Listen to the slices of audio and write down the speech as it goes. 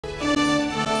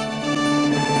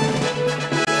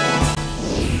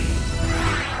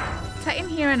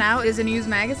and Out is a news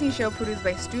magazine show produced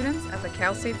by students at the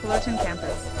Cal State Fullerton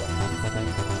campus.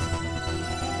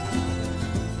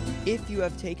 If you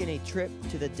have taken a trip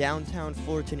to the downtown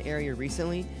Fullerton area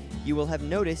recently, you will have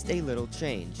noticed a little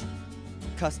change.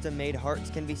 Custom-made hearts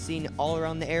can be seen all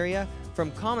around the area,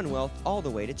 from Commonwealth all the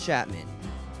way to Chapman.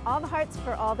 All the Hearts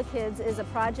for All the Kids is a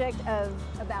project of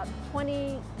about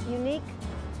 20 unique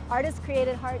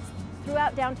artist-created hearts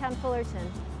throughout downtown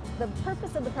Fullerton. The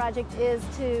purpose of the project is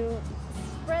to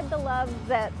spread the love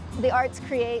that the arts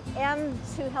create and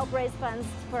to help raise funds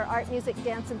for art, music,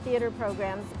 dance, and theater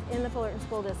programs in the Fullerton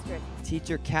School District.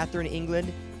 Teacher Catherine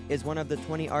England is one of the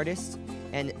 20 artists,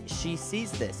 and she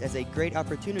sees this as a great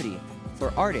opportunity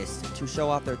for artists to show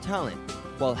off their talent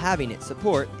while having it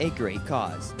support a great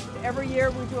cause. Every year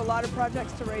we do a lot of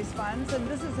projects to raise funds, and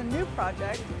this is a new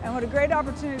project, and what a great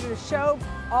opportunity to show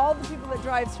all the people that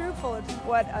drive through Fullerton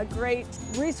what a great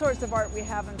resource of art we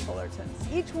have in Fullerton.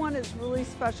 Each one is really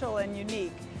special and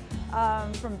unique,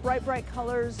 from bright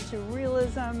colors to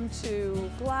realism to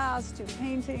glass to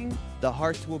painting. The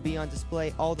hearts will be on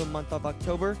display all the month of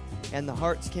October, and the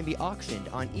hearts can be auctioned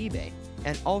on eBay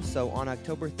and also on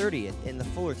October 30th in the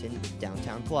Fullerton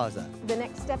Downtown Plaza. The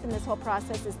next step in this whole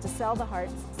process is to sell the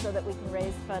hearts so that we can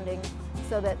raise funding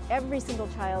so that every single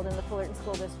child in the Fullerton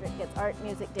School District gets art,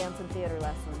 music, dance, and theater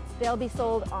lessons. They'll be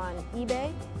sold on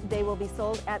eBay. They will be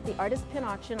sold at the Artist Pin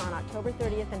Auction on October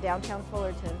 30th in downtown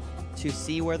Fullerton. To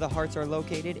see where the hearts are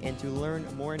located and to learn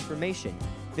more information,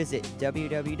 visit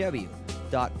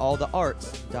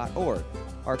www.allthearts.org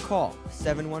or call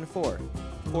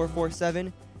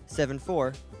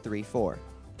 714-447-7434.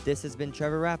 This has been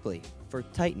Trevor Rappleye for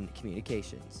Titan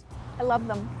Communications. I love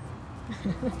them.